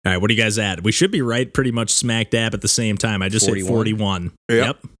All right, what do you guys at? We should be right pretty much smack dab at the same time. I just hit 41.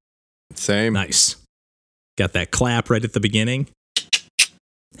 Yep. Same. Nice. Got that clap right at the beginning.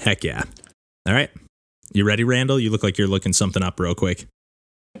 Heck yeah. All right. You ready, Randall? You look like you're looking something up real quick.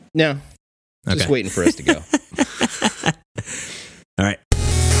 No. Just waiting for us to go. All right.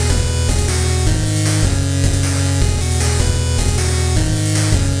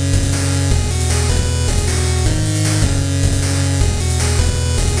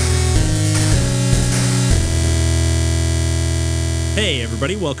 Hey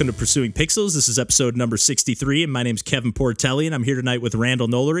everybody, welcome to Pursuing Pixels. This is episode number 63, and my name's Kevin Portelli, and I'm here tonight with Randall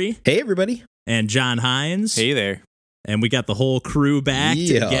Nolery. Hey everybody. And John Hines. Hey there. And we got the whole crew back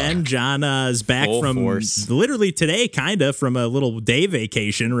again. John is back Full from force. Literally today, kind of, from a little day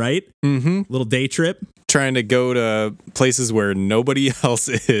vacation, right? Mm-hmm. Little day trip. Trying to go to places where nobody else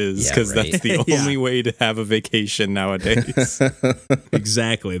is, because right. that's the only way to have a vacation nowadays.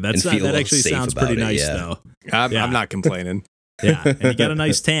 Exactly. That feel actually safe sounds about pretty it, nice, yeah. though. I'm not complaining. Yeah, and you got a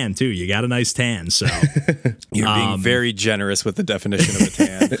nice tan, too. You got a nice tan, so. You're being very generous with the definition of a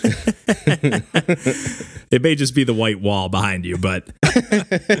tan. It may just be the white wall behind you, but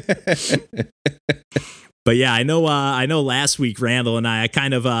but yeah, I know last week Randall and I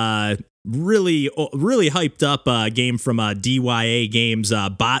kind of really hyped up a game from DYA Games,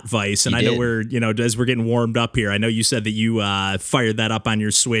 Bot Vice, and I know we're as we're getting warmed up here, I know you said that you fired that up on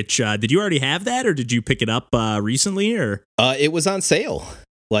your Switch. Did you already have that, or did you pick it up recently, or It was on sale.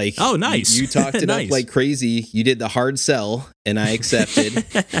 Like, oh, nice. You talked it Nice. up like crazy. You did the hard sell, and I accepted.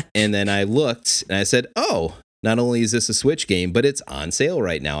 And then I looked, and I said, "Oh, not only is this a Switch game, but it's on sale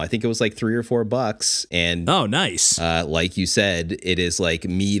right now. I think it was like $3 or $4." And oh, nice. Like you said, it is like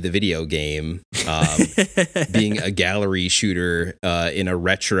me, the video game, being a gallery shooter in a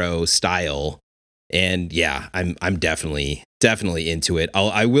retro style. And yeah, I'm definitely into it.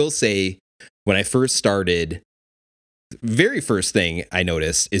 I will say, when I first started, very first thing I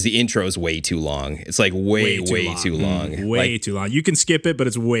noticed is the intro is way too long. It's like way too long. Way too long. You can skip it, but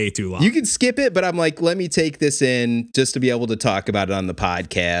it's way too long. You can skip it, but I'm like, let me take this in just to be able to talk about it on the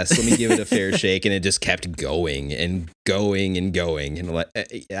podcast. Let me give it a fair shake. And it just kept going and going and going. And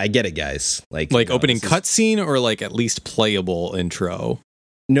I get it, guys. Like opening cutscene or like at least playable intro?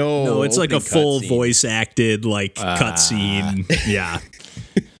 No, it's like a full cutscene. voice acted like cutscene. Yeah.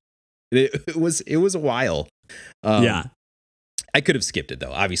 It was a while. Yeah. I could have skipped it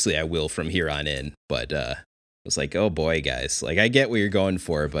though. Obviously I will from here on in, but I was like, oh boy, guys, like I get what you're going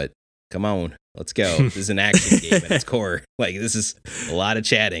for, but come on, let's go. This is an action game at its core. Like this is a lot of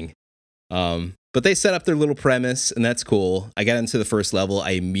chatting. But they set up their little premise, and that's cool. I got into the first level.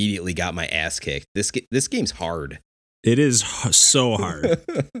 I immediately got my ass kicked. This game's hard. It is so hard.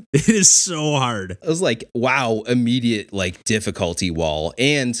 It is so hard. I was like, wow, immediate like difficulty wall.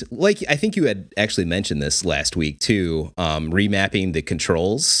 And like, I think you had actually mentioned this last week too, remapping the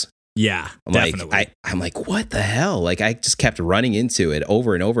controls. Yeah, definitely. I'm like, what the hell? Like, I just kept running into it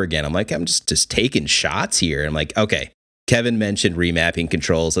over and over again. I'm like, I'm just taking shots here. I'm like, okay. Kevin mentioned remapping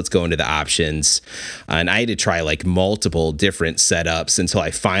controls. Let's go into the options. And I had to try like multiple different setups until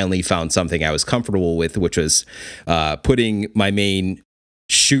I finally found something I was comfortable with, which was putting my main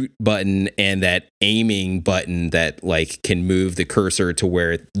shoot button and that aiming button that like can move the cursor to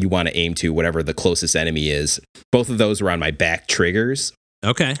where you want to aim to, whatever the closest enemy is. Both of those were on my back triggers.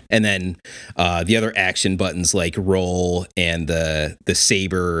 Okay. And then the other action buttons like roll and the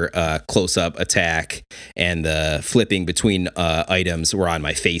saber close-up attack and the flipping between items were on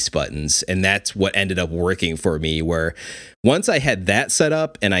my face buttons. And that's what ended up working for me, where once I had that set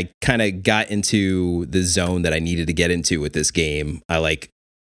up and I kind of got into the zone that I needed to get into with this game, I like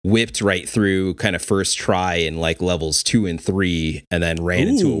whipped right through kind of first try in like levels 2 and 3 and then ran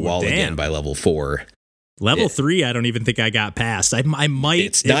into a wall again by level 4. Level 3, I don't even think I got past. I might.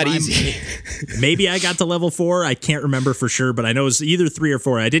 It's not easy. Maybe I got to level 4. I can't remember for sure, but I know it's either 3 or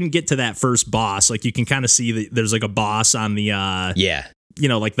 4. I didn't get to that first boss. Like you can kind of see that there's like a boss on the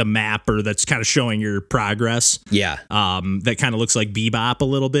like the map, or that's kind of showing your progress. Yeah. That kind of looks like Bebop a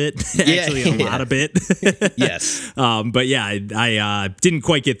little bit. Actually, a lot of it. Yes. But yeah, I didn't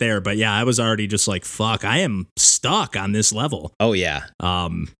quite get there. But yeah, I was already just like, fuck, I am stuck on this level. Oh yeah.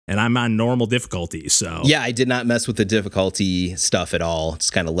 And I'm on normal difficulty. So yeah, I did not mess with the difficulty stuff at all.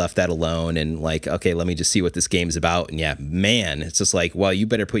 Just kind of left that alone and like, okay, let me just see what this game's about. And yeah, man, it's just like, well, you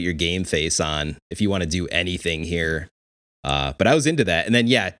better put your game face on if you want to do anything here. But I was into that. And then,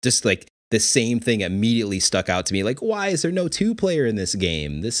 yeah, just like the same thing immediately stuck out to me. Like, why is there no 2-player in this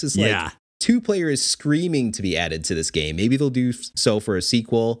game? This is like 2-player is screaming to be added to this game. Maybe they'll do so for a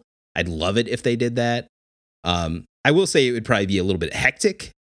sequel. I'd love it if they did that. I will say it would probably be a little bit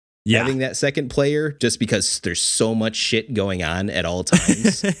hectic having that second player, just because there's so much shit going on at all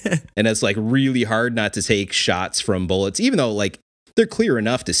times. And it's like really hard not to take shots from bullets, even though like they're clear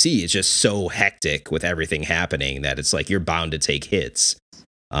enough to see. It's just so hectic with everything happening that it's like you're bound to take hits.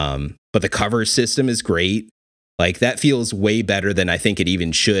 But the cover system is great. Like that feels way better than I think it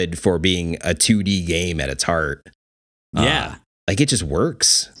even should for being a 2D game at its heart. Yeah. Like it just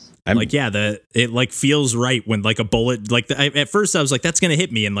works. It like feels right when like a bullet, like at first I was like, that's going to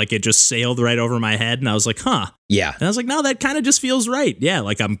hit me. And like, it just sailed right over my head. And I was like, huh. Yeah. And I was like, no, that kind of just feels right. Yeah.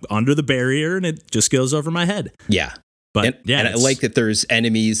 Like I'm under the barrier and it just goes over my head. Yeah. But and I like that there's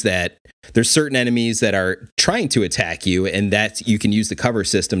certain enemies that are trying to attack you, and that you can use the cover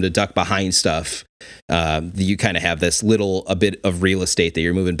system to duck behind stuff. You kind of have this a bit of real estate that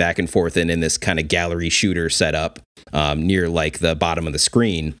you're moving back and forth in this kind of gallery shooter setup near like the bottom of the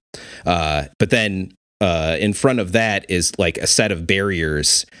screen. But then in front of that is like a set of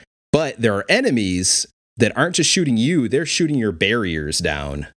barriers. But there are enemies that aren't just shooting you, they're shooting your barriers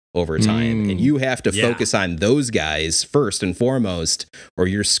down over time, and you have to focus on those guys first and foremost, or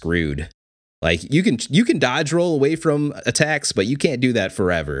you're screwed. Like you can dodge roll away from attacks, but you can't do that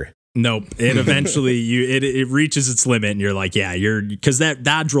forever. Nope. It eventually it reaches its limit, and you're like, because that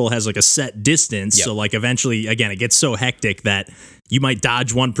dodge roll has like a set distance. Yep. So like eventually, again, it gets so hectic that you might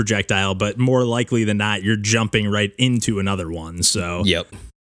dodge one projectile, but more likely than not, you're jumping right into another one. So yep.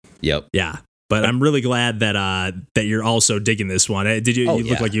 Yeah. But I'm really glad that you're also digging this one. Did you? You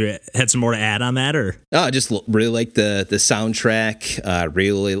look like you had some more to add on that, or? Oh, I just really like the soundtrack.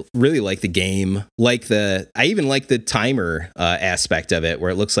 Really like the game. I even like the timer aspect of it, where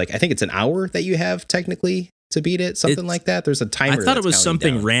it looks like I think it's an hour that you have technically to beat it, something like that. There's a timer. I thought it was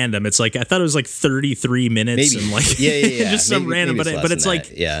something down. Random. It's like I thought it was like 33 minutes, maybe. And like yeah. just some random. But it's like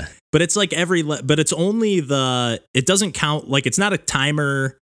But it's like but it's only it doesn't count. Like it's not a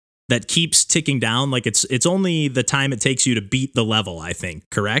timer that keeps ticking down. Like it's only the time it takes you to beat the level, I think,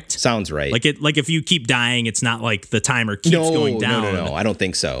 correct? Sounds right. Like if you keep dying, it's not like the timer keeps going down. No, I don't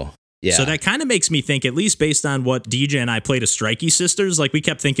think so. Yeah. So that kind of makes me think, at least based on what DJ and I played as Strikey Sisters, like we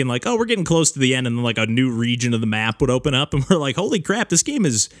kept thinking like, oh, we're getting close to the end, and then like a new region of the map would open up, and we're like, holy crap, this game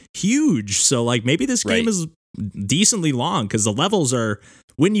is huge. So like maybe this game is decently long, because the levels are,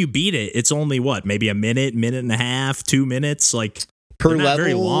 when you beat it, it's only maybe a minute and a half, 2 minutes, like per level,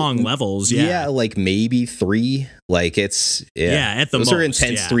 very long levels. Yeah, like maybe 3. Like it's at the those most, are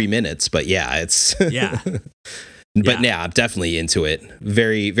intense 3 minutes, but it's But yeah, I'm definitely into it.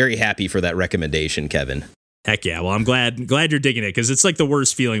 Very, very happy for that recommendation, Kevin. Heck yeah. Well, I'm glad you're digging it, because it's like the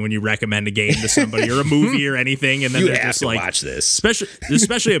worst feeling when you recommend a game to somebody or a movie or anything, and then they're just like, watch this.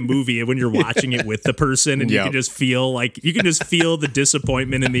 Especially a movie, when you're watching it with the person, and you can just feel the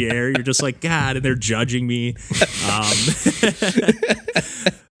disappointment in the air. You're just like, God, and they're judging me.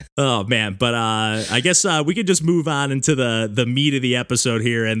 Oh man, but I guess we could just move on into the meat of the episode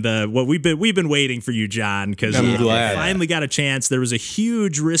here, and what we've been waiting for you, John, because finally got a chance. There was a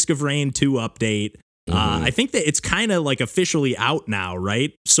huge Risk of Rain 2 update. I think that it's kind of like officially out now,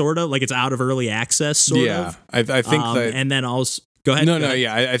 right? Sort of like it's out of early access, sort of. I think that, and then also go ahead.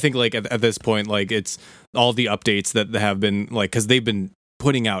 I think like at this point, like it's all the updates that have been like, because they've been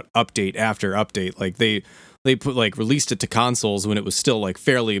putting out update after update, like they put like released it to consoles when it was still like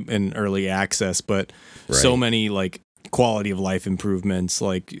fairly in early access, but so many like quality of life improvements,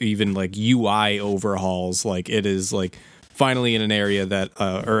 like even like UI overhauls, like it is like finally in an area that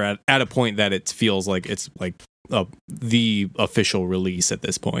or at a point that it feels like it's like the official release at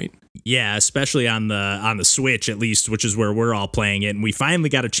this point. Yeah, especially on the Switch, at least, which is where we're all playing it, and we finally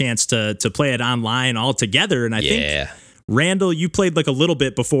got a chance to play it online all together. And I think, Randall, you played like a little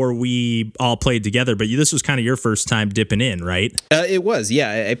bit before we all played together, but this was kind of your first time dipping in, right? It was,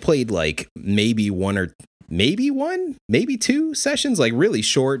 yeah. I played like maybe 2 sessions, like really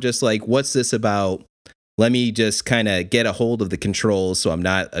short, just like, what's this about? Let me just kind of get a hold of the controls so I'm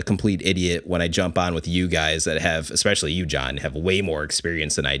not a complete idiot when I jump on with you guys that have, especially you, John, have way more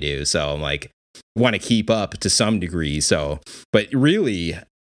experience than I do. So I'm like, want to keep up to some degree. So, but really,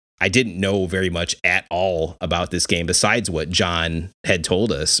 I didn't know very much at all about this game besides what John had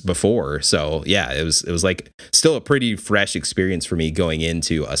told us before. So yeah, it was like still a pretty fresh experience for me going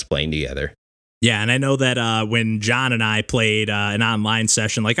into us playing together. Yeah, and I know that when John and I played an online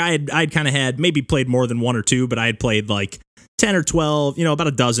session, like I'd kind of had maybe played more than 1 or 2, but I had played like 10 or 12, about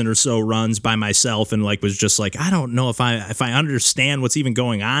a dozen or so runs by myself, and like was just like, I don't know if I understand what's even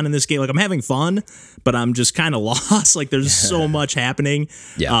going on in this game. Like I'm having fun, but I'm just kind of lost. Like there's so much happening,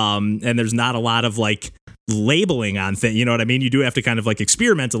 and there's not a lot of like labeling on things, you know what I mean? You do have to kind of like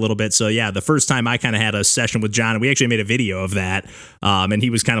experiment a little bit. So yeah, the first time I kind of had a session with John, and we actually made a video of that, and he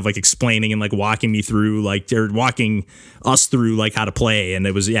was kind of like explaining and like walking me through, like they're walking us through like how to play, and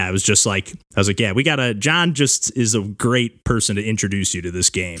it was just like, I was like, yeah, we gotta, John just is a great person to introduce you to this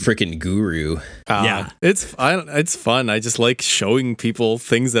game. Freaking guru. Yeah, it's fun. I just like showing people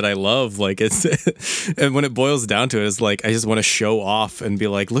things that I love. Like it's and when it boils down to it, it's like I just want to show off and be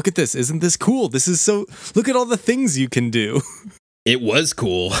like, look at this, isn't this cool? This is so, look at all the things you can do. It was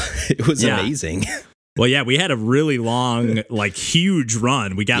cool. It was amazing. Well, yeah, we had a really long, like huge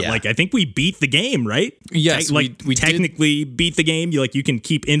run. We got like, I think we beat the game, right? Yes, we technically beat the game. You can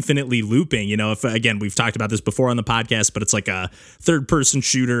keep infinitely looping. You know, if again, we've talked about this before on the podcast, but it's like a third person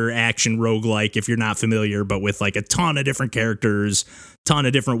shooter action roguelike, if you're not familiar, but with like a ton of different characters, ton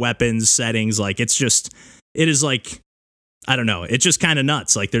of different weapons, settings. Like it is like, I don't know. It's just kind of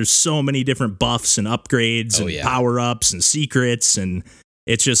nuts. Like there's so many different buffs and upgrades and power-ups and secrets. And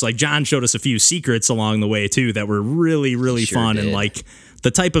it's just like John showed us a few secrets along the way too that were really, really fun. And like the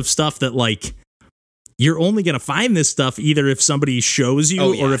type of stuff that like you're only going to find this stuff either if somebody shows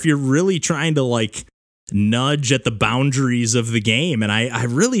you or if you're really trying to like nudge at the boundaries of the game. And I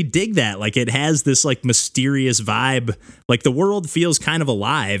really dig that. Like it has this like mysterious vibe. Like the world feels kind of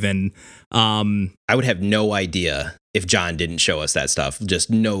alive. And I would have no idea if John didn't show us that stuff. Just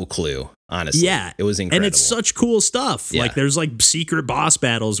no clue, honestly. Yeah. It was incredible. And it's such cool stuff. Yeah. Like there's like secret boss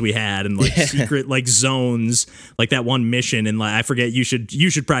battles we had and like secret like zones, like that one mission. And like, I forget, you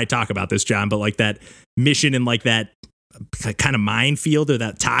should probably talk about this, John, but like that mission in like that kind of minefield or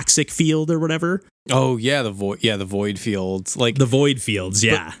that toxic field or whatever. Oh yeah, the void fields. Like the void fields,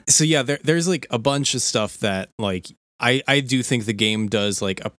 yeah. So yeah, there's like a bunch of stuff that like I do think the game does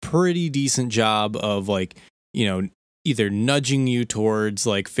like a pretty decent job of like, you know, either nudging you towards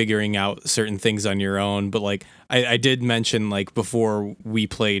like figuring out certain things on your own, but like I did mention like before we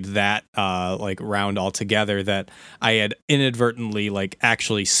played that like round all together that I had inadvertently like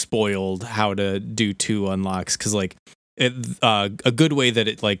actually spoiled how to do 2 unlocks, because like a good way that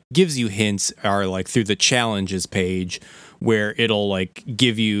it like gives you hints are like through the challenges page, where it'll like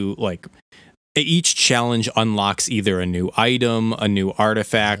give you like each challenge unlocks either a new item, a new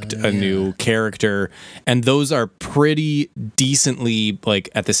artifact, a new character, and those are pretty decently like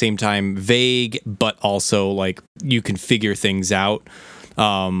at the same time vague, but also like you can figure things out.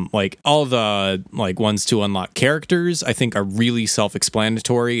 Like all the like ones to unlock characters I think are really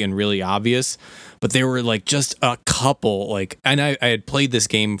self-explanatory and really obvious, but there were like just a couple like, and I had played this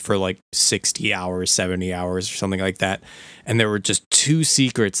game for like 60 hours, 70 hours or something like that, and there were just 2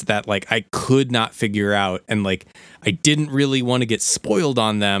 secrets that like I could not figure out, and like I didn't really want to get spoiled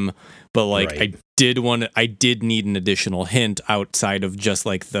on them, but like I did need an additional hint outside of just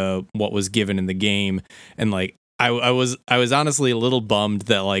like the what was given in the game, and like I was honestly a little bummed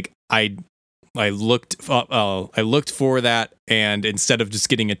that like I looked for that, and instead of just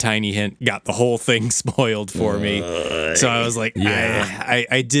getting a tiny hint, got the whole thing spoiled for me. So I was like,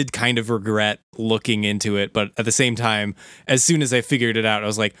 I did kind of regret looking into it, but at the same time, as soon as I figured it out, I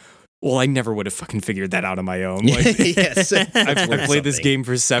was like, well, I never would have fucking figured that out on my own. Like, yes, I played this game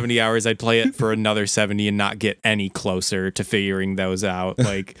for 70 hours. I'd play it for another 70 and not get any closer to figuring those out.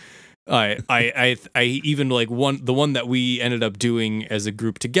 Like, I even like the one that we ended up doing as a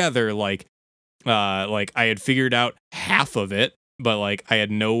group together, like I had figured out half of it, but like I had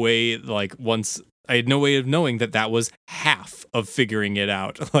no way of knowing that was half of figuring it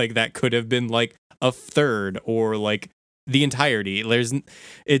out. Like that could have been like a third or like the entirety. There's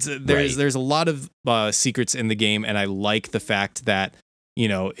a lot of secrets in the game, and I like the fact that, you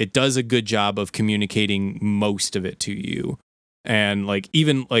know, it does a good job of communicating most of it to you. And like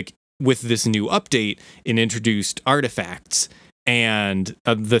even like with this new update, it introduced artifacts. And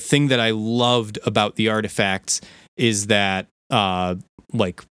the thing that I loved about the artifacts is that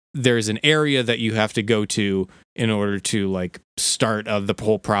like there's an area that you have to go to in order to like start the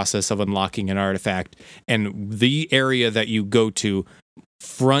whole process of unlocking an artifact. And the area that you go to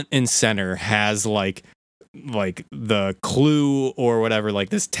front and center has like the clue or whatever, like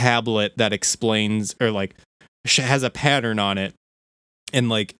this tablet that explains or like has a pattern on it. And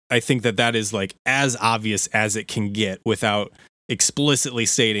like, I think that is like as obvious as it can get without explicitly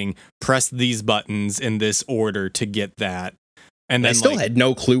stating, press these buttons in this order to get that. And then I still had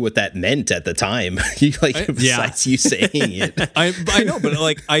no clue what that meant at the time. Besides you saying it. I know, but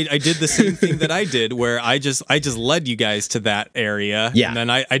like I did the same thing that I did where I just led you guys to that area. Yeah. And then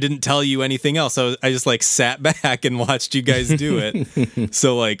I didn't tell you anything else. So I just like sat back and watched you guys do it.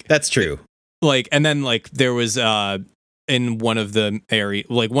 So like that's true. Like, and then like there was in one of the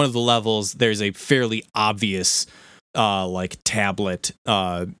one of the levels, there's a fairly obvious like tablet,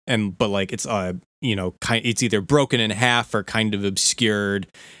 but like it's it's either broken in half or kind of obscured,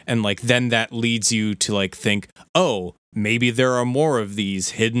 and like then that leads you to like think, oh, maybe there are more of these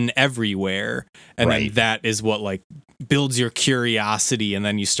hidden everywhere, and then that is what like builds your curiosity, and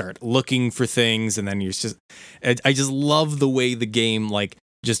then you start looking for things, and then I just love the way the game like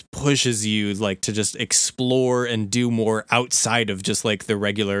just pushes you like to just explore and do more outside of just like the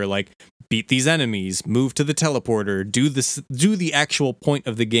regular like beat these enemies, move to the teleporter, do the actual point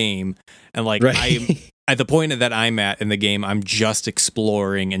of the game. And like I'm at the point that I'm at in the game, I'm just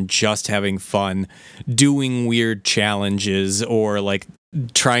exploring and just having fun, doing weird challenges or like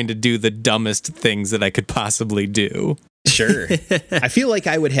trying to do the dumbest things that I could possibly do. Sure. I feel like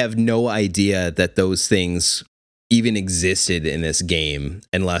I would have no idea that those things even existed in this game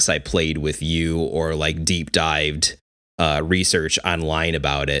unless I played with you or like deep dived research online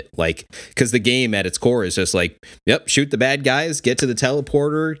about it. Like, because the game at its core is just like, yep, shoot the bad guys, get to the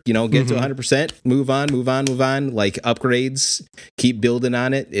teleporter, get to 100%, move on, like upgrades, keep building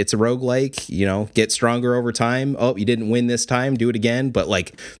on it. It's a roguelike, get stronger over time. Oh, you didn't win this time, do it again. But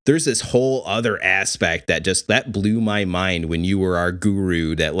like, there's this whole other aspect that blew my mind when you were our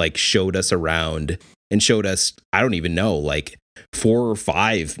guru that like showed us around and showed us, I don't even know, like 4 or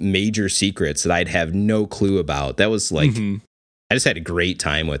 5 major secrets that I'd have no clue about. That was like, I just had a great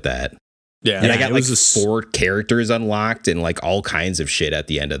time with that. Yeah. And I got like 4 characters unlocked and like all kinds of shit at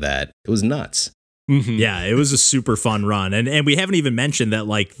the end of that. It was nuts. Yeah, it was a super fun run. And we haven't even mentioned that,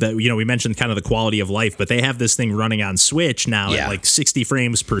 like, we mentioned kind of the quality of life, but they have this thing running on Switch now at like 60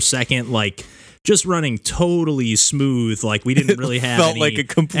 frames per second, like just running totally smooth. Like we didn't really have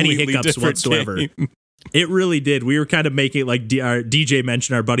any hiccups whatsoever. Game. It really did. We were kind of making like our DJ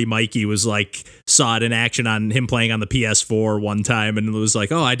mentioned our buddy Mikey was like saw it in action on him playing on the PS4 one time and was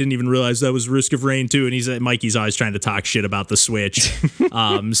like, oh, I didn't even realize that was Risk of Rain 2. And Mikey's always trying to talk shit about the Switch.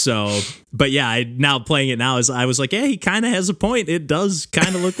 But yeah, now playing it now I was like, yeah, he kind of has a point. It does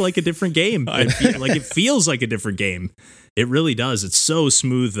kind of look like a different game. It feels like a different game. It really does. It's so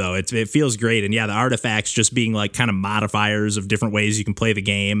smooth, though. It feels great. And yeah, the artifacts just being like kind of modifiers of different ways you can play the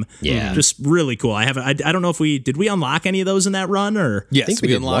game. Yeah. Just really cool. I don't know if did we unlock any of those in that run or? Yes, I think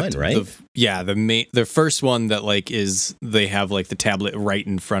we unlocked one, right? The first one that like they have like the tablet right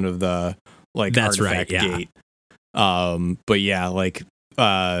in front of the like that's artifact right, yeah. gate. But yeah, like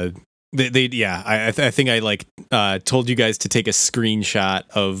I think I like told you guys to take a screenshot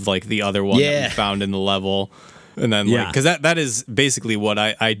of like the other one that we found in the level. And then like, cause that is basically what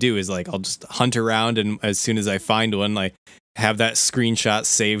I do is like, I'll just hunt around and as soon as I find one, like have that screenshot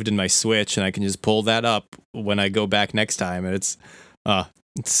saved in my Switch and I can just pull that up when I go back next time. And it's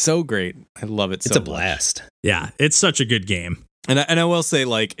so great. I love it. It's a blast. Yeah. It's such a good game. And I will say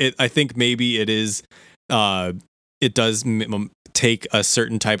like I think maybe it is, it does take a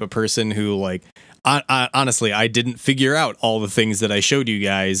certain type of person who like, honestly, I didn't figure out all the things that I showed you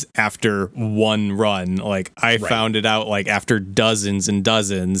guys after one run. Like I found it out like after dozens and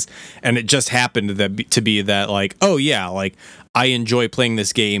dozens, and it just happened to be that like, oh yeah, like I enjoy playing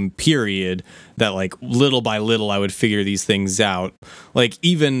this game, period. That like little by little I would figure these things out. Like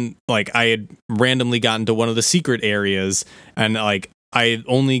even like I had randomly gotten to one of the secret areas and like I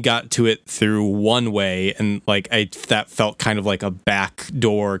only got to it through one way, and like that felt kind of like a back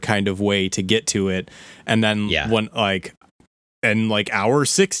door kind of way to get to it. And then when like in like hour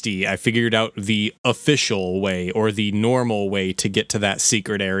 60, I figured out the official way or the normal way to get to that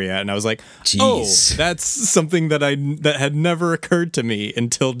secret area, and I was like, jeez. Oh, that's something that had never occurred to me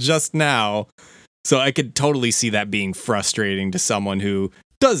until just now. So I could totally see that being frustrating to someone who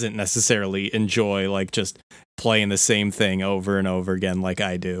doesn't necessarily enjoy like just playing the same thing over and over again like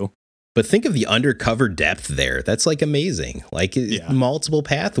I do. But think of the undercover depth there. That's like amazing. Like multiple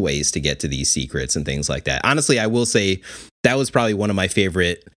pathways to get to these secrets and things like that. Honestly, I will say that was probably one of my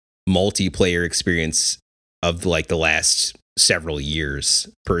favorite multiplayer experience of like the last several years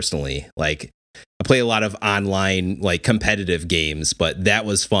personally. Like I play a lot of online like competitive games, but that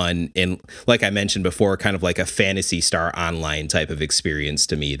was fun. And like I mentioned before, kind of like a Phantasy Star Online type of experience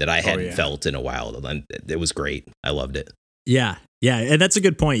to me that I hadn't felt in a while. It was great. I loved it. Yeah. Yeah, and that's a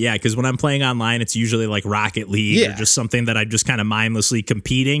good point. Yeah, because when I'm playing online, it's usually like Rocket League or just something that I'm just kind of mindlessly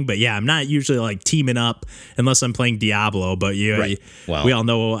competing. But yeah, I'm not usually like teaming up unless I'm playing Diablo. But we all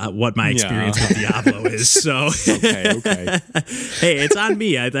know what my experience with Diablo is. So okay. Hey, it's on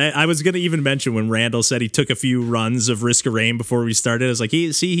me. I was going to even mention when Randall said he took a few runs of Risk of Rain before we started. I was like,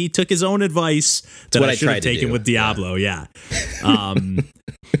 he took his own advice that I should have taken with Diablo. Yeah.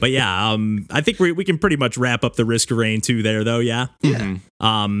 But yeah, I think we can pretty much wrap up the Risk of Rain 2 there, though. Yeah. Yeah.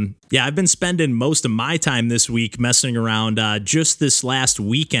 Yeah, I've been spending most of my time this week messing around. Just this last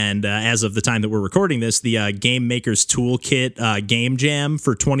weekend, as of the time that we're recording this, the Game Maker's Toolkit Game Jam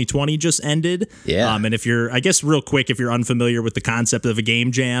for 2020 just ended. Yeah. And if you're, I guess, real quick, if you're unfamiliar with the concept of a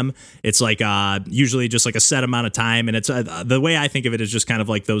game jam, it's like usually just like a set amount of time, and it's the way I think of it is just kind of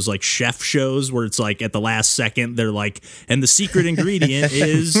like those like chef shows where it's like at the last second they're like, and the secret ingredient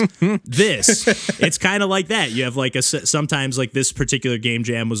is this. It's kind of like that. You have like sometimes like this particular game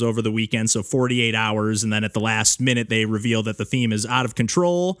jam was over the weekend, so 48 hours, and then at the last minute they reveal that the theme is out of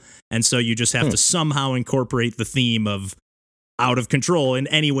control, and so you just have to somehow incorporate the theme of out of control in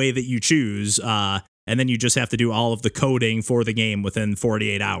any way that you choose. And then you just have to do all of the coding for the game within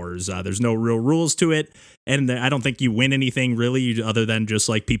 48 hours. There's no real rules to it. And I don't think you win anything really other than just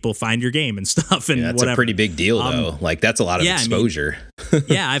like people find your game and stuff and that's whatever. a pretty big deal though. Like that's a lot of exposure.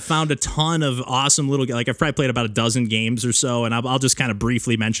 Yeah, I found a ton of awesome little, like I've probably played about a dozen games or so. And I'll just kind of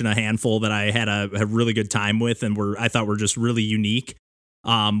briefly mention a handful that I had a really good time with and I thought were just really unique.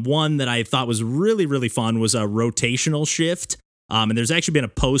 One that I thought was really, really fun was a rotational shift. And there's actually been a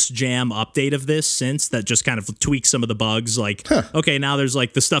post-jam update of this since that just kind of tweaks some of the bugs. Like, okay, now there's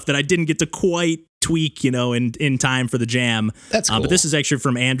like the stuff that I didn't get to quite tweak, in time for the jam. That's cool. But this is actually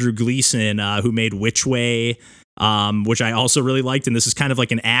from Andrew Gleason, who made Which Way, which I also really liked. And this is kind of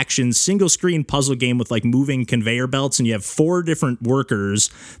like an action single-screen puzzle game with like moving conveyor belts. And you have 4 different workers.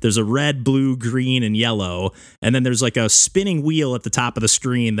 There's a red, blue, green, and yellow. And then there's like a spinning wheel at the top of the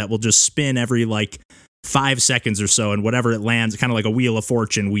screen that will just spin every like 5 seconds or so, and whatever it lands, kind of like a Wheel of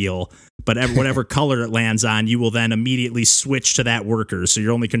Fortune wheel, but whatever color it lands on, you will then immediately switch to that worker. So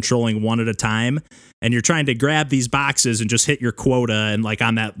you're only controlling one at a time, and you're trying to grab these boxes and just hit your quota. And like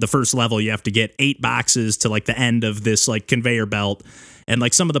on the first level, you have to get 8 boxes to like the end of this like conveyor belt. And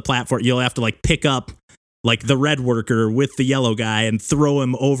like some of the platform, you'll have to like pick up like the red worker with the yellow guy and throw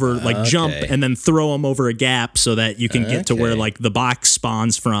him over, like jump and then throw him over a gap so that you can get to where like the box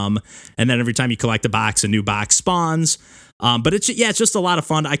spawns from. And then every time you collect a box, a new box spawns. But it's just a lot of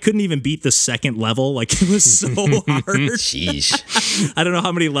fun. I couldn't even beat the second level. Like it was so hard. Sheesh. I don't know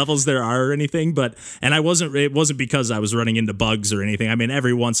how many levels there are or anything, and it wasn't because I was running into bugs or anything. I mean,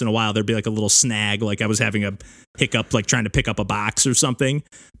 every once in a while there'd be like a little snag, like I was having a hiccup, like trying to pick up a box or something.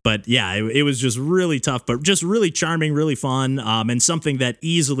 But yeah, it was just really tough, but just really charming, really fun. And something that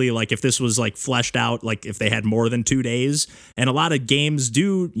easily, like if this was like fleshed out, like if they had more than 2 days, and a lot of games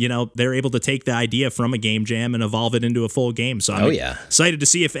do, they're able to take the idea from a game jam and evolve it into a full game. So I'm excited to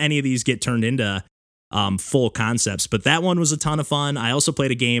see if any of these get turned into full concepts. But that one was a ton of fun. I also played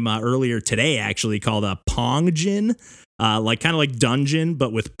a game earlier today, actually, called Pong Gin. Like kind of like Dungeon,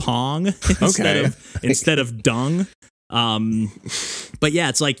 but with Pong instead of dung. But yeah,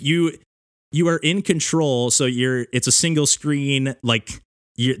 it's like you are in control. So it's a single screen, like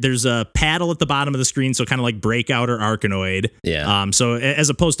there's a paddle at the bottom of the screen. So kind of like Breakout or Arkanoid. Yeah. So as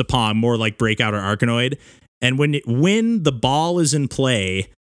opposed to Pong, more like Breakout or Arkanoid. And when the ball is in play,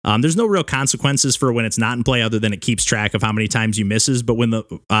 there's no real consequences for when it's not in play, other than it keeps track of how many times you misses, but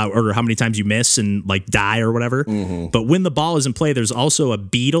or how many times you miss and like die or whatever. Mm-hmm. But when the ball is in play, there's also a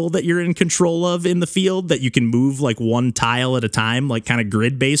beetle that you're in control of in the field that you can move like one tile at a time, like kind of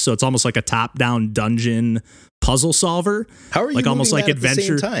grid based. So it's almost like a top down dungeon puzzle solver. How are you like almost like at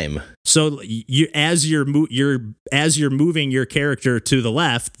adventure the same time? So as you're moving your character to the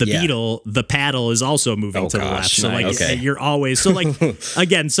left, the paddle is also moving to the left. So like you're always so like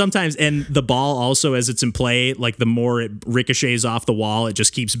again sometimes, and the ball also, as it's in play, like the more it ricochets off the wall, it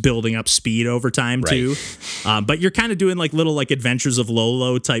just keeps building up speed over time too. But you're kind of doing like little like Adventures of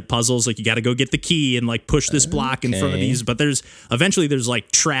Lolo type puzzles. Like you got to go get the key and like push this block in front of these. But there's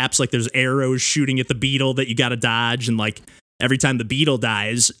like traps, like there's arrows shooting at the beetle that you got to dodge, and like every time the beetle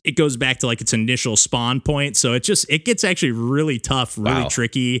dies, it goes back to like its initial spawn point. So it gets actually really tough, really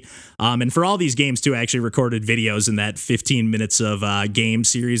tricky. And for all these games too, I actually recorded videos in that 15 minutes of game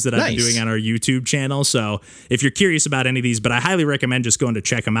series that I've been doing on our YouTube channel. So if you're curious about any of these, but I highly recommend just going to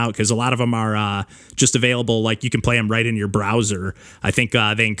check them out, because a lot of them are just available. Like you can play them right in your browser. I think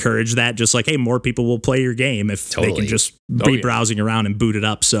they encourage that, just like, hey, more people will play your game if they can just be browsing around and boot it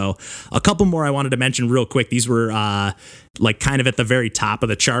up. So a couple more I wanted to mention real quick. These were like kind of at the very top of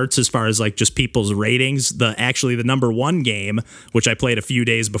the charts as far as like just people's ratings. The number one game, which I played a few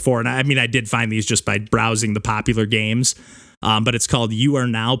days before, and I mean I did find these just by browsing the popular games, but it's called You Are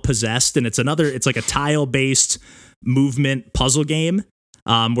Now Possessed, and it's like a tile based movement puzzle game.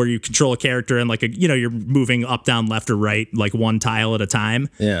 where you control a character and like you're moving up, down, left, or right, like one tile at a time.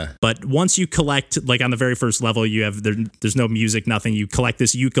 Yeah. But once you collect, like on the very first level, you have there's no music, nothing. You collect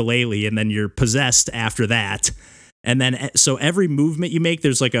this ukulele, and then you're possessed after that. And then so every movement you make,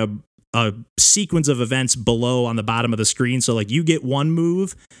 there's like a sequence of events below on the bottom of the screen. So like you get one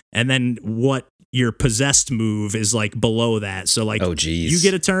move, and then what your possessed move is like below that. So like you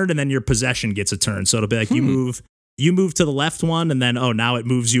get a turn, and then your possession gets a turn. So it'll be like you move to the left one, and then now it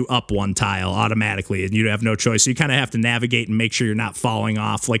moves you up one tile automatically, and you have no choice. So you kind of have to navigate and make sure you're not falling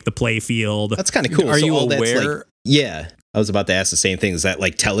off like the play field. That's kind of cool. Are you aware? Yeah. I was about to ask the same thing. Is that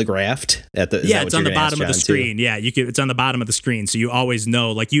like telegraphed at the? Yeah, it's on the bottom of the screen. Too? Yeah, it's on the bottom of the screen, so you always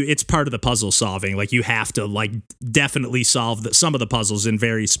know. Like it's part of the puzzle solving. Like you have to like definitely solve some of the puzzles in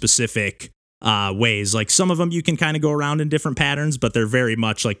very specific ways. Like some of them you can kind of go around in different patterns, but they're very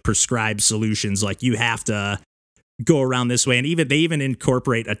much like prescribed solutions. Like you have to go around this way, and they even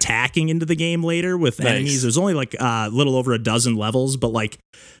incorporate attacking into the game later with enemies. There's only like a little over a dozen levels, but like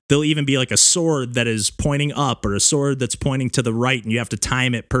there'll even be like a sword that is pointing up or a sword that's pointing to the right, and you have to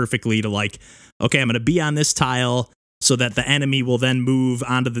time it perfectly to like, okay, I'm going to be on this tile so that the enemy will then move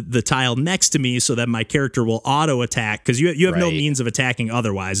onto the tile next to me so that my character will auto attack, because you have no means of attacking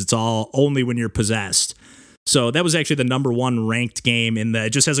otherwise. It's all only when you're possessed. So that was actually the number one ranked game it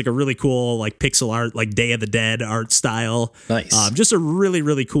just has like a really cool like pixel art, like Day of the Dead art style. Nice. Just a really,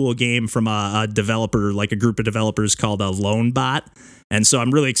 really cool game from a developer, like a group of developers called Lonebot. And so I'm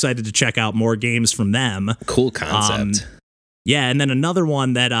really excited to check out more games from them. Cool concept. Yeah, and then another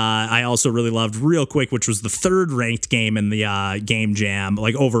one that I also really loved real quick, which was the third ranked game in the Game Jam,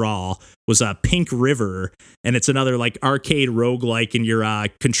 like overall, was Pink River. And it's another like arcade roguelike, and you're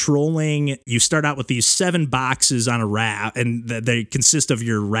controlling, you start out with these 7 boxes on a raft, and they consist of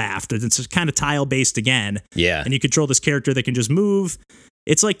your raft. And it's kind of tile-based again. Yeah. And you control this character that can just move.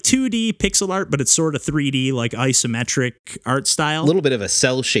 It's like 2D pixel art, but it's sort of 3D, like isometric art style. A little bit of a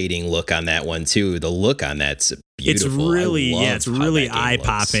cell shading look on that one too. The look on that's beautiful. It's really eye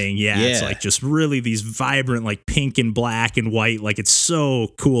popping. Yeah, it's like just really these vibrant, like pink and black and white. Like it's so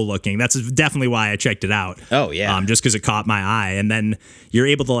cool looking. That's definitely why I checked it out. Oh yeah, just because it caught my eye. And then you're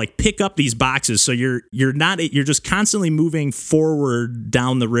able to like pick up these boxes. So you're just constantly moving forward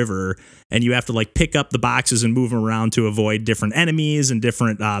down the river, and you have to like pick up the boxes and move them around to avoid different enemies and different.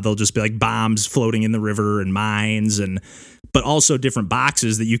 They'll just be like bombs floating in the river and mines but also different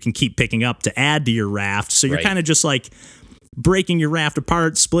boxes that you can keep picking up to add to your raft. So you're kind of just like breaking your raft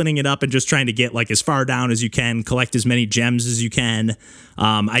apart, splitting it up, and just trying to get like as far down as you can, collect as many gems as you can.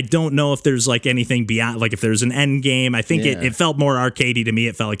 I don't know if there's like anything beyond, like if there's an end game. I think it felt more arcadey to me.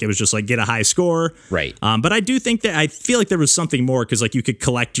 It felt like it was just like get a high score. Right. But I do think that I feel like there was something more, because like you could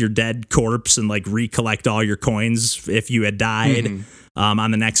collect your dead corpse and like recollect all your coins if you had died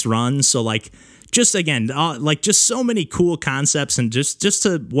on the next run. So like, just again, like just so many cool concepts, and just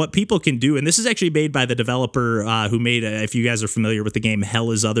to what people can do. And this is actually made by the developer who made, if you guys are familiar with the game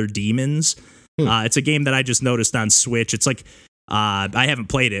Hell is Other Demons. It's a game that I just noticed on Switch. It's like, I haven't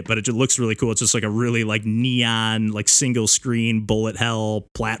played it, but it just looks really cool. It's just like a really like neon, like single screen bullet hell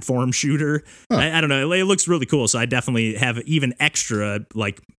platform shooter. I don't know. It looks really cool. So I definitely have even extra,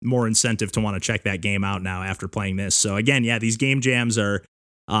 like more incentive to want to check that game out now after playing this. So again, yeah, these game jams are,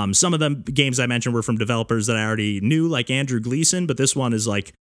 some of the games I mentioned were from developers that I already knew, like Andrew Gleason, but this one is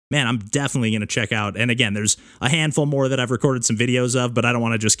like, man, I'm definitely going to check out. And again, there's a handful more that I've recorded some videos of, but I don't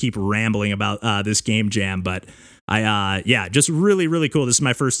want to just keep rambling about this game jam. But just really, really cool. This is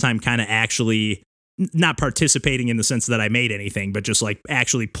my first time kind of actually not participating in the sense that I made anything, but just like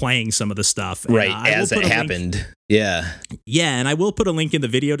actually playing some of the stuff. And, right, as it happened. Yeah. Yeah, and I will put a link in the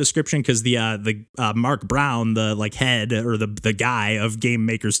video description, because the Mark Brown, the like head or the guy of Game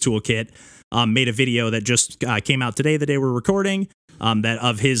Maker's Toolkit, made a video that just came out today, the day we're recording, that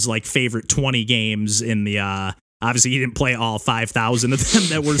of his like favorite 20 games in the obviously he didn't play all 5,000 of them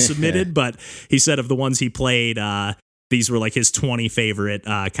that were submitted, but he said of the ones he played, these were like his 20 favorite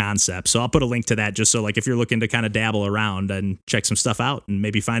concepts. So I'll put a link to that, just so like if you're looking to kind of dabble around and check some stuff out and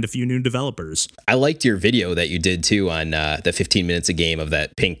maybe find a few new developers. I liked your video that you did too on the 15 minutes a game of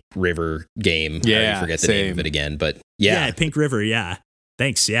that Pink River game. Yeah, I forget the name of it again, but yeah, Pink River. Yeah.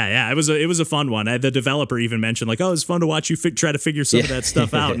 Thanks. Yeah. It was a fun one. The developer even mentioned like, oh, it's fun to watch you try to figure some of that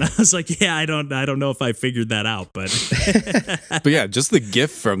stuff out. And I was like, yeah, I don't know if I figured that out, but but yeah, just the GIF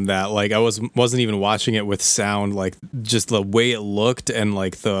from that. Like I wasn't even watching it with sound. Like just the way it looked and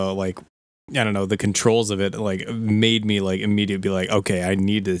like the like, I don't know, the controls of it like made me like immediately be like, okay, I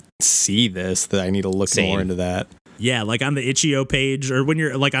need to see this. That I need to look more into that. Yeah, like on the itch.io page, or when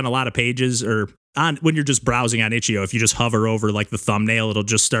you're like on a lot of pages, or when you're just browsing on Itch.io, if you just hover over like the thumbnail, it'll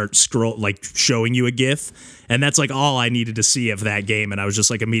just start showing you a GIF, and that's like all I needed to see of that game, and I was just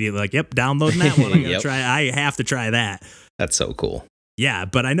like immediately like, yep, downloading that one. I have to try that. That's so cool. Yeah,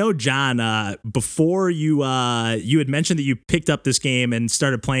 but I know, John, before you had mentioned that you picked up this game and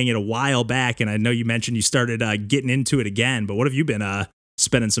started playing it a while back, and I know you mentioned you started getting into it again, but what have you been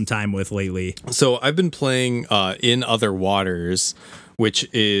spending some time with lately? So I've been playing In Other Waters, which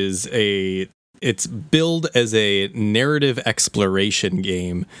is it's billed as a narrative exploration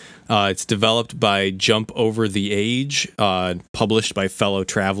game. It's developed by Jump Over the Age, published by Fellow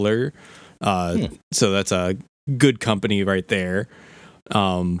Traveler. So that's a good company right there.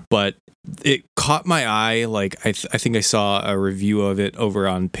 But it caught my eye. Like I think I saw a review of it over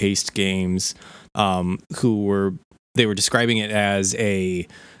on Paste Games, they were describing it as a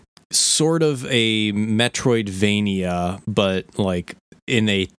sort of a Metroidvania, but like in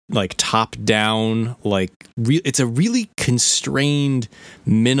a like top down, like it's a really constrained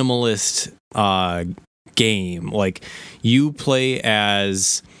minimalist game. Like you play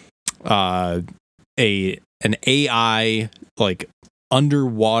as an AI like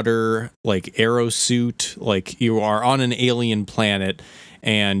underwater like aerosuit, like you are on an alien planet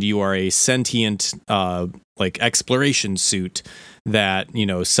and you are a sentient like exploration suit that, you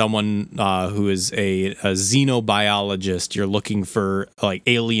know, someone who is a xenobiologist, you're looking for like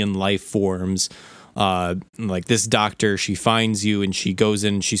alien life forms. Like this doctor, she finds you and she goes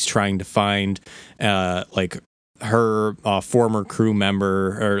in, she's trying to find like her former crew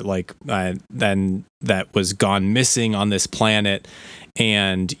member or like then that was gone missing on this planet,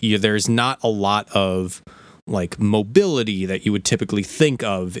 and there's not a lot of like mobility that you would typically think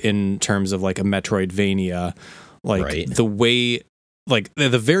of in terms of like a Metroidvania. Like the way, like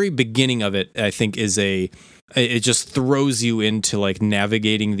the very beginning of it, I think it just throws you into like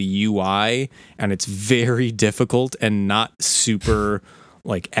navigating the UI, and it's very difficult and not super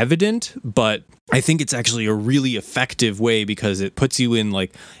like evident, but I think it's actually a really effective way because it puts you in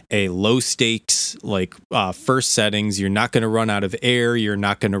like a low stakes, like first settings. You're not going to run out of air. You're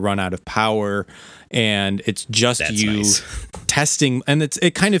not going to run out of power. And it's just nice. Testing. And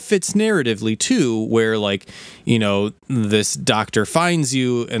it kind of fits narratively too, where like, you know, this doctor finds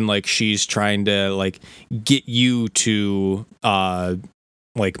you and like she's trying to like get you to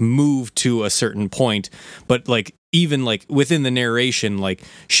like move to a certain point. But like, even like within the narration, like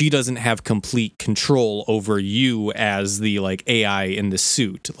she doesn't have complete control over you as the like AI in the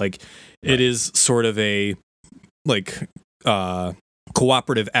suit. Like it is sort of a like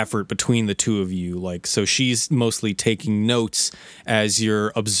cooperative effort between the two of you. Like, so she's mostly taking notes as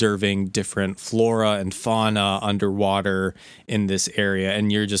you're observing different flora and fauna underwater in this area.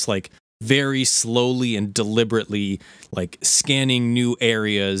 And you're just like very slowly and deliberately like scanning new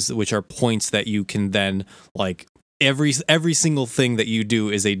areas, which are points that you can then like every single thing that you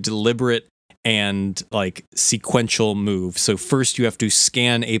do is a deliberate and like sequential move. So first you have to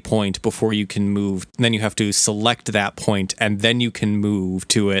scan a point before you can move, and then you have to select that point and then you can move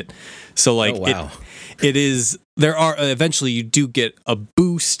to it. So like it is, there are eventually you do get a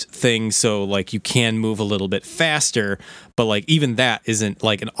boost thing, so like you can move a little bit faster, but like even that isn't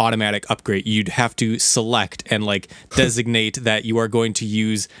like an automatic upgrade. You'd have to select and like designate that you are going to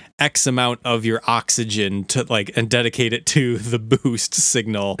use X amount of your oxygen to like and dedicate it to the boost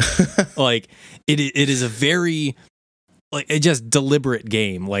signal. Like it is a very like a just deliberate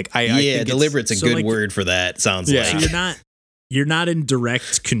game. Like I think deliberate's a good word for that. Sounds like. So you're not in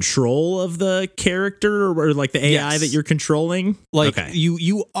direct control of the character or like the AI that you're controlling. Like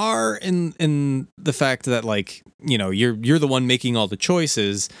you are in the fact that like, you know, you're the one making all the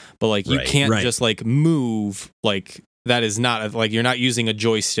choices, but like you can't just like move. Like that is not like you're not using a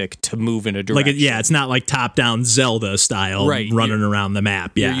joystick to move in a direction. Like it's not like top down Zelda style running around the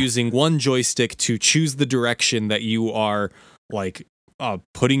map. Yeah, you're using one joystick to choose the direction that you are like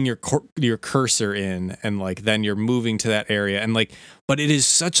putting your cursor in, and like then you're moving to that area, and like, but it is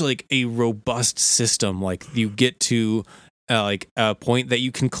such like a robust system. Like you get to like a point that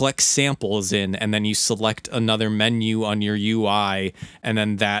you can collect samples in, and then you select another menu on your UI, and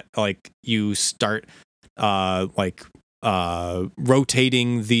then that like you start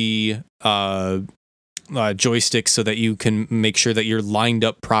rotating the joystick so that you can make sure that you're lined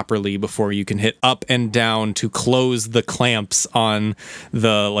up properly before you can hit up and down to close the clamps on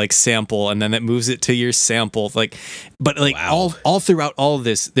the like sample, and then it moves it to your sample. Like, but like all throughout all of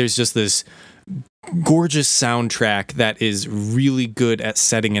this, there's just this gorgeous soundtrack that is really good at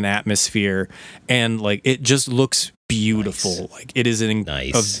setting an atmosphere, and like it just looks beautiful. Like it is a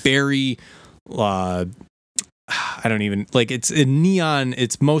very I don't even like, it's in neon.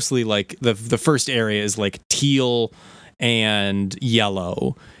 It's mostly like the first area is like teal and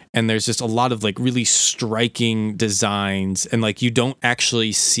yellow. And there's just a lot of like really striking designs, and like you don't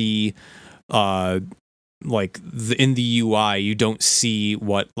actually see like in the UI, you don't see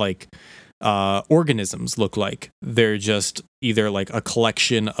what like organisms look like. They're just either like a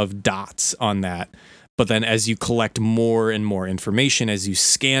collection of dots on that. But then as you collect more and more information, as you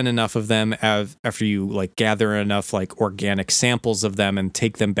scan enough of them, after you like gather enough like organic samples of them and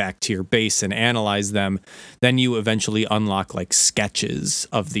take them back to your base and analyze them, then you eventually unlock like sketches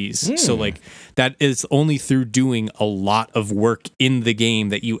of these. So like that is only through doing a lot of work in the game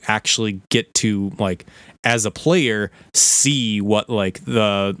that you actually get to like, as a player, see what like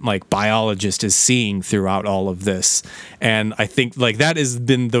the like biologist is seeing throughout all of this. And I think like that has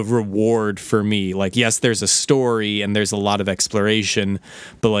been the reward for me. Like, yes, there's a story and there's a lot of exploration,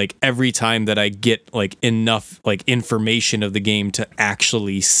 but like every time that I get like enough like information of the game to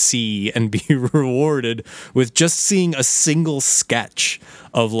actually see and be rewarded with just seeing a single sketch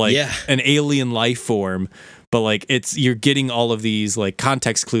of like an alien life form. But like you're getting all of these like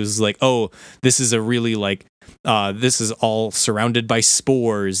context clues, like, oh, this is a really like this is all surrounded by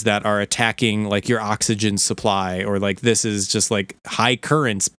spores that are attacking like your oxygen supply, or like this is just like high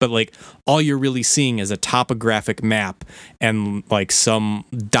currents, but like all you're really seeing is a topographic map and like some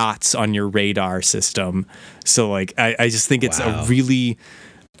dots on your radar system. So like I just think it's a really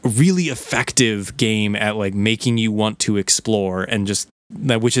effective game at like making you want to explore, and just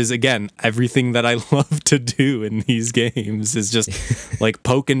which is again everything that I love to do in these games is just like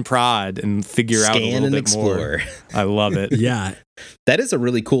poke and prod and figure out a little bit explore more. I love it. Yeah, that is a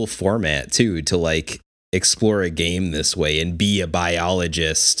really cool format too, to like explore a game this way and be a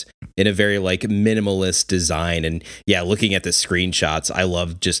biologist in a very like minimalist design. And yeah, looking at the screenshots, I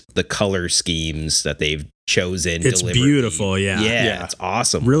love just the color schemes that they've chosen. It's beautiful. Yeah, it's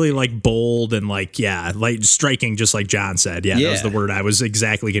awesome. Really like bold and like like striking, just like John said. Yeah, that was the word I was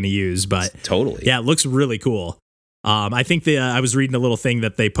exactly going to use. But totally, yeah, it looks really cool. I think I was reading a little thing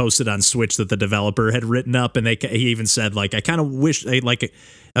that they posted on Switch that the developer had written up, and he even said like, I kind of wish like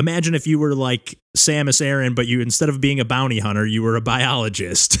imagine if you were like Samus Aran, but you, instead of being a bounty hunter, you were a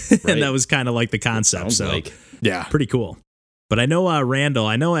biologist. Right. And that was kind of like the concept. So like, pretty cool. But I know, Randall,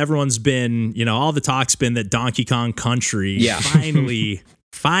 I know everyone's been, all the talk's been that Donkey Kong Country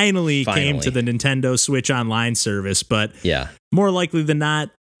finally came to the Nintendo Switch Online service. But more likely than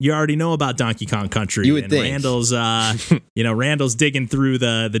not, you already know about Donkey Kong Country. You would think. Randall's, Randall's digging through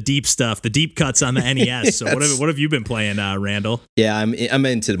the deep stuff, the deep cuts on the NES. So what have you been playing, Randall? Yeah, I'm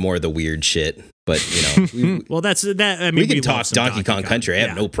into more of the weird shit. But well, that's that. I mean, we can talk Donkey Kong Country. I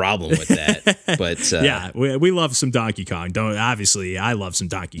have no problem with that. But we love some Donkey Kong. Obviously, I love some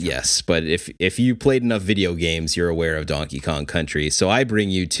Donkey Kong. Yes, but if you played enough video games, you're aware of Donkey Kong Country. So I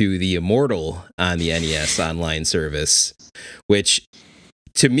bring you to the Immortal on the NES Online service, which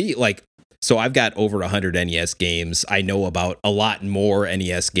to me, like, so I've got over 100 NES games. I know about a lot more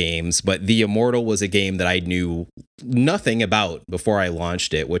NES games, but The Immortal was a game that I knew nothing about before I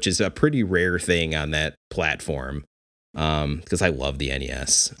launched it, which is a pretty rare thing on that platform. Because I love the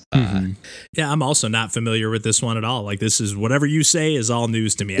NES. Yeah, I'm also not familiar with this one at all. Like, this is whatever you say is all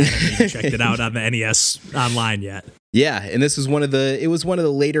news to me. I haven't even checked it out on the NES Online yet. Yeah, and this was one of the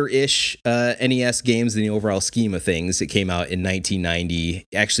later-ish NES games in the overall scheme of things. It came out in 1990.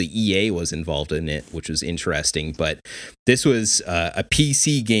 Actually, EA was involved in it, which was interesting. But this was a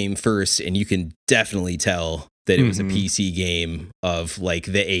PC game first, and you can definitely tell that it was a PC game of like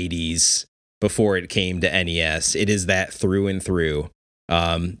the 80s before it came to NES. It is that through and through.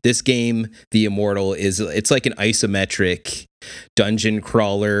 This game, The Immortal, it's like an isometric dungeon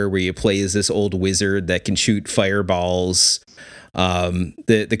crawler where you play as this old wizard that can shoot fireballs.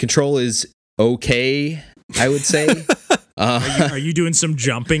 The control is okay, I would say. Are you doing some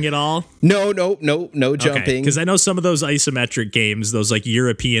jumping at all? No jumping. Because I know some of those isometric games, those like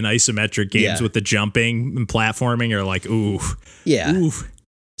European isometric games with the jumping and platforming are like, ooh. Yeah. Ooh.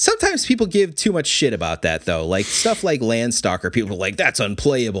 Sometimes people give too much shit about that, though. Like stuff like Landstalker, people are like, that's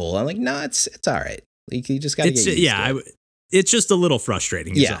unplayable. I'm like, no, it's all right. Like, you just got to get used to it. It's just a little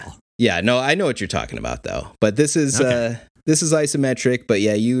frustrating is all. Yeah, no, I know what you're talking about, though. But this is isometric, but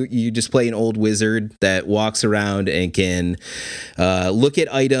yeah, you just play an old wizard that walks around and can look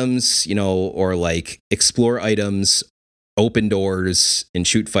at items, or like explore items, open doors, and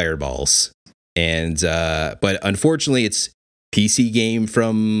shoot fireballs. And but unfortunately, it's PC game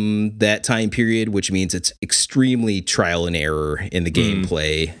from that time period, which means it's extremely trial and error in the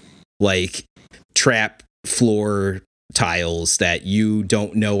gameplay. Like trap floor tiles that you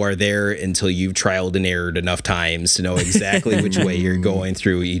don't know are there until you've trialed and errored enough times to know exactly which way you're going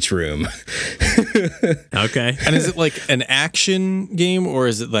through each room. Okay. And is it like an action game, or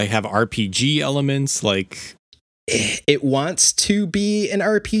is it like have RPG elements? Like, it wants to be an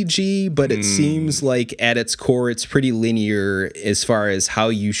RPG, but it seems like at its core, it's pretty linear as far as how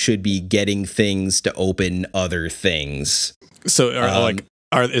you should be getting things to open other things. So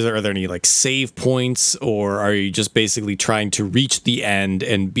are there any like save points, or are you just basically trying to reach the end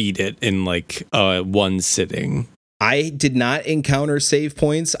and beat it in like one sitting? I did not encounter save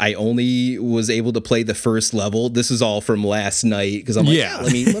points. I only was able to play the first level. This is all from last night because I'm like,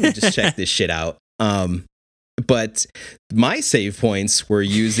 let me just check this shit out. But my save points were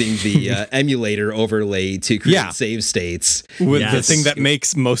using the emulator overlay to create save states. With the thing that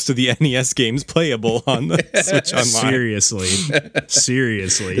makes most of the NES games playable on the Switch Online.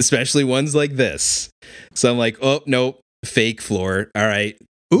 Seriously. Especially ones like this. So I'm like, oh, nope, fake floor. All right.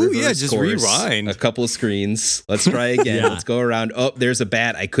 Ooh, just rewind. A couple of screens. Let's try again. Let's go around. Oh, there's a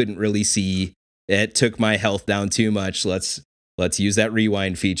bat I couldn't really see. It took my health down too much. Let's use that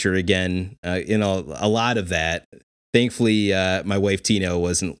rewind feature again. A lot of that. Thankfully, my wife Tina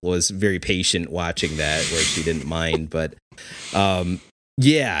was very patient watching that, where she didn't mind. But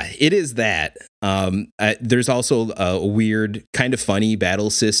it is that. There's also a weird, kind of funny battle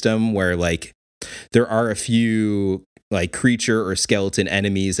system where like there are a few like creature or skeleton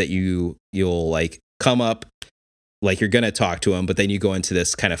enemies that you'll like come up, like you're gonna talk to them, but then you go into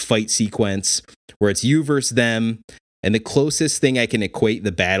this kind of fight sequence where it's you versus them. And the closest thing I can equate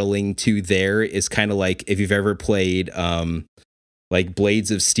the battling to there is kind of like if you've ever played like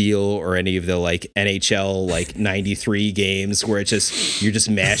Blades of Steel or any of the like NHL like 93 games where you're just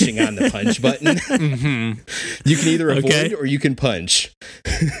mashing on the punch button. You can either avoid or you can punch.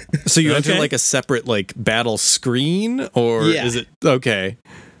 So you enter like a separate like battle screen, or is it okay?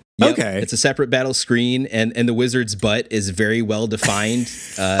 Yep, okay, it's a separate battle screen, and the wizard's butt is very well defined.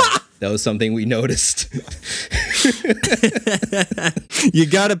 That was something we noticed. You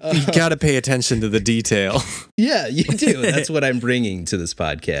gotta pay attention to the detail. Yeah, you do. That's what I'm bringing to this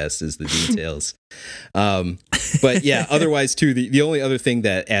podcast is the details. But yeah, otherwise too, the only other thing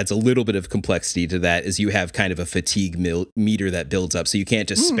that adds a little bit of complexity to that is you have kind of a fatigue meter that builds up, so you can't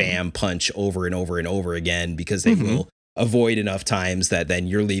just spam punch over and over and over again, because they will avoid enough times that then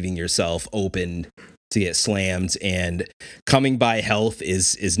you're leaving yourself open to get slammed, and coming by health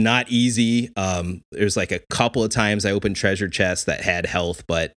is not easy. There's like a couple of times I opened treasure chests that had health,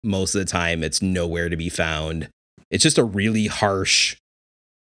 but most of the time it's nowhere to be found. It's just a really harsh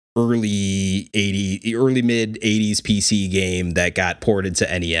early mid 80s PC game that got ported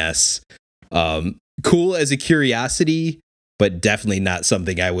to NES. Cool as a curiosity, but definitely not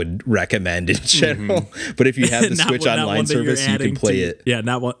something I would recommend in general. But if you have the Switch Online service, you can play it. Yeah,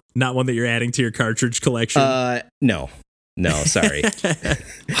 not one that you're adding to your cartridge collection. No, sorry.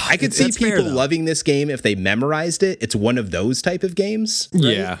 I could see people loving this game if they memorized it. It's one of those type of games.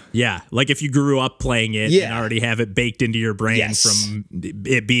 Right? Yeah. Like if you grew up playing it and already have it baked into your brain from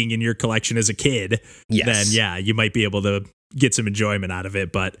it being in your collection as a kid, then you might be able to get some enjoyment out of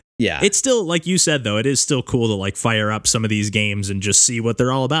it. But it's still, like you said, though, it is still cool to like fire up some of these games and just see what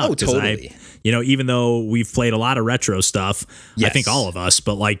they're all about. Oh, totally. Even though we've played a lot of retro stuff, I think all of us,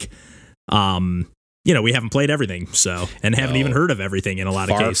 but like, we haven't played everything, and haven't even heard of everything in a lot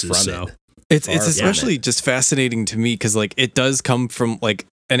of cases. So it's especially just fascinating to me because like it does come from like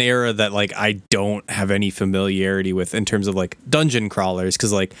an era that like I don't have any familiarity with in terms of like dungeon crawlers,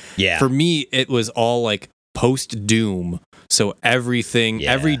 because like for me it was all like post Doom. So every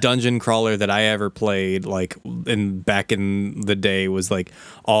dungeon crawler that I ever played, like back in the day, was like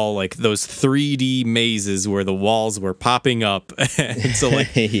all like those 3D mazes where the walls were popping up. And so like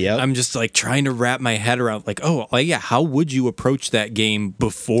I'm just like trying to wrap my head around like, how would you approach that game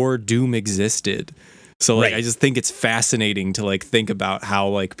before Doom existed? So like I just think it's fascinating to like think about how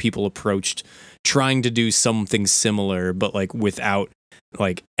like people approached trying to do something similar, but like without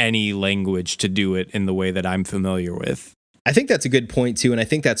like any language to do it in the way that I'm familiar with. I think that's a good point too, and I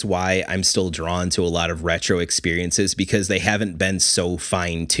think that's why I'm still drawn to a lot of retro experiences, because they haven't been so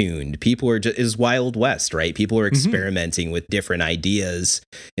fine-tuned. People are just is Wild West, right? People are experimenting with different ideas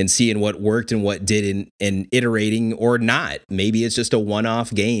and seeing what worked and what didn't, and iterating or not. Maybe it's just a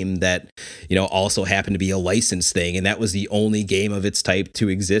one-off game that, also happened to be a licensed thing, and that was the only game of its type to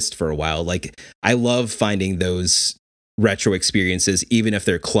exist for a while. Like, I love finding those retro experiences, even if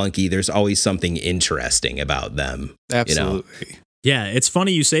they're clunky. There's always something interesting about them. Absolutely. Yeah, it's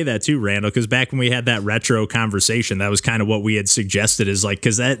funny you say that too, Randall, because back when we had that retro conversation, that was kind of what we had suggested is like,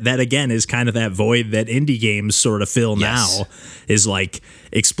 because that again is kind of that void that indie games sort of fill now, is like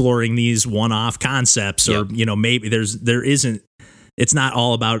exploring these one-off concepts, or maybe there isn't. It's not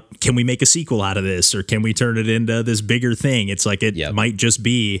all about, can we make a sequel out of this, or can we turn it into this bigger thing? It's like it might just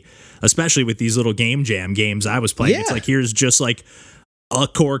be, especially with these little game jam games I was playing. It's like, here's just like a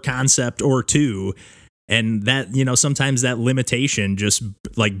core concept or two. And that, sometimes that limitation just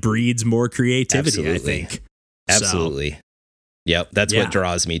like breeds more creativity, I think. Absolutely. Yep. That's what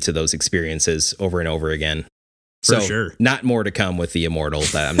draws me to those experiences over and over again. For sure. Not more to come with the Immortal.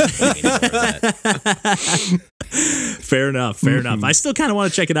 I'm not playing anymore of that. Fair enough. I still kind of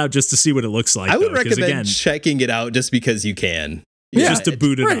want to check it out just to see what it looks like. I would recommend checking it out just because you can. Just to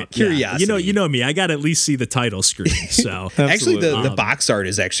boot it up. Curiosity. Yeah. You know me. I got to at least see the title screen. So actually, the box art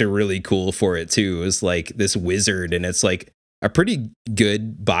is actually really cool for it too. It's like this wizard, and it's like a pretty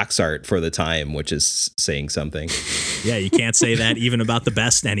good box art for the time, which is saying something. Yeah, you can't say that even about the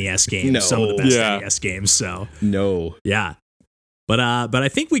best NES games. No. Some of the best NES games. So no. Yeah. But I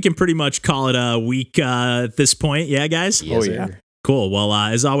think we can pretty much call it a week at this point. Yeah, guys? Yes, sir. Cool. Well,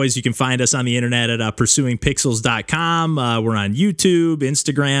 as always, you can find us on the internet at pursuingpixels.com. We're on YouTube,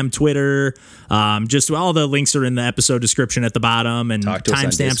 Instagram, Twitter. Just all the links are in the episode description at the bottom, and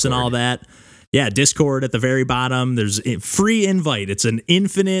timestamps and all that. Yeah, Discord at the very bottom. There's a free invite. It's an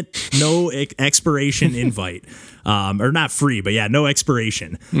infinite, no expiration invite. Or not free, but no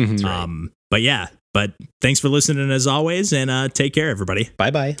expiration. Mm-hmm. But thanks for listening as always, and take care, everybody.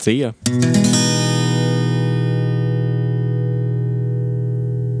 Bye-bye. See ya.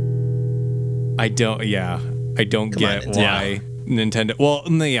 I don't get why Nintendo. Well,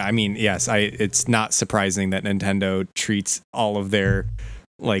 yeah, I mean, yes, it's not surprising that Nintendo treats all of their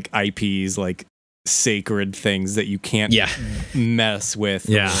like IPs like sacred things that you can't mess with.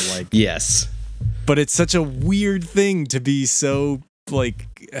 Yeah. Or, like, yes. But it's such a weird thing to be so like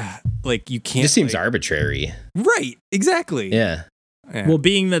you can't. It just seems arbitrary. Right. Exactly. Yeah. Well,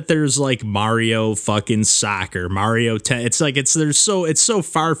 being that there's like Mario fucking soccer, Mario it's like it's so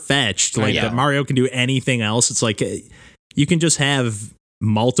far fetched, like that Mario can do anything else. It's like you can just have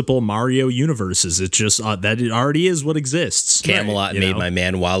multiple Mario universes. It's just that it already is what exists. Camelot made my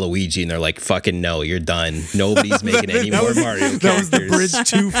man Waluigi, and they're like, "Fucking no, you're done. Nobody's making any more Mario." That was the bridge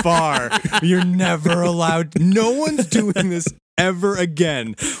too far. You're never allowed. No one's doing this ever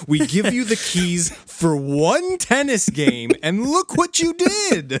again. We give you the keys for one tennis game, and look what you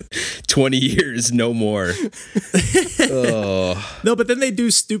did. 20 years, no more. No, but then they do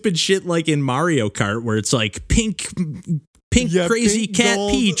stupid shit like in Mario Kart, where it's like pink crazy pink cat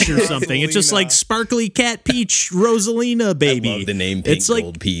gold Peach or something. It's just like sparkly cat Peach Rosalina, baby. I love the name Pink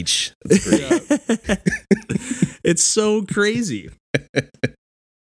Gold Peach. That's great. It's so crazy.